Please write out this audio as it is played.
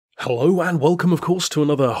Hello and welcome of course to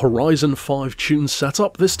another Horizon 5 tune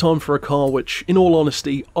setup, this time for a car which, in all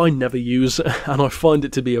honesty, I never use, and I find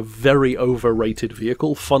it to be a very overrated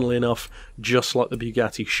vehicle, funnily enough, just like the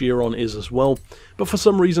Bugatti Chiron is as well. But for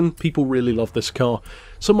some reason, people really love this car,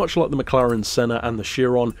 so much like the McLaren Senna and the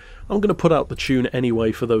Chiron, I'm going to put out the tune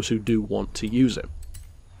anyway for those who do want to use it.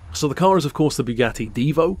 So the car is of course the Bugatti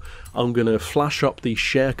Divo. I'm going to flash up the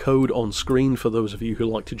share code on screen for those of you who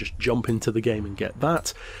like to just jump into the game and get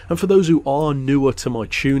that. And for those who are newer to my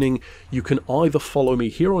tuning, you can either follow me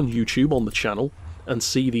here on YouTube on the channel and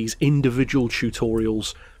see these individual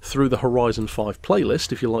tutorials through the Horizon 5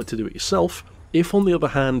 playlist if you like to do it yourself. If on the other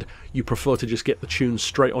hand you prefer to just get the tunes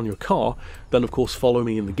straight on your car, then of course follow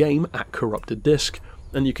me in the game at Corrupted Disc,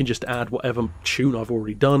 and you can just add whatever tune I've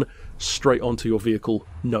already done straight onto your vehicle,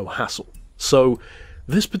 no hassle. So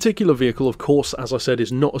this particular vehicle, of course, as I said,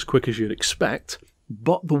 is not as quick as you'd expect,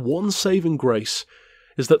 but the one saving grace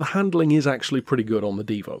is that the handling is actually pretty good on the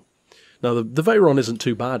Divo. Now the Veyron isn't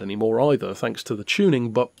too bad anymore either, thanks to the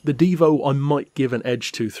tuning, but the Divo I might give an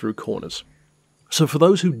edge to through corners. So for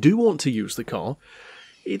those who do want to use the car,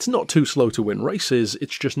 it's not too slow to win races,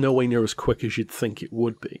 it's just nowhere near as quick as you'd think it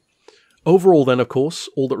would be. Overall then, of course,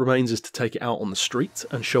 all that remains is to take it out on the street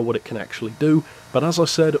and show what it can actually do, but as I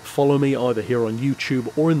said, follow me either here on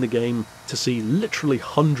YouTube or in the game to see literally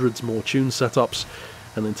hundreds more tune setups,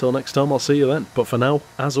 and until next time I'll see you then. But for now,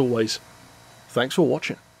 as always, thanks for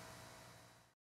watching.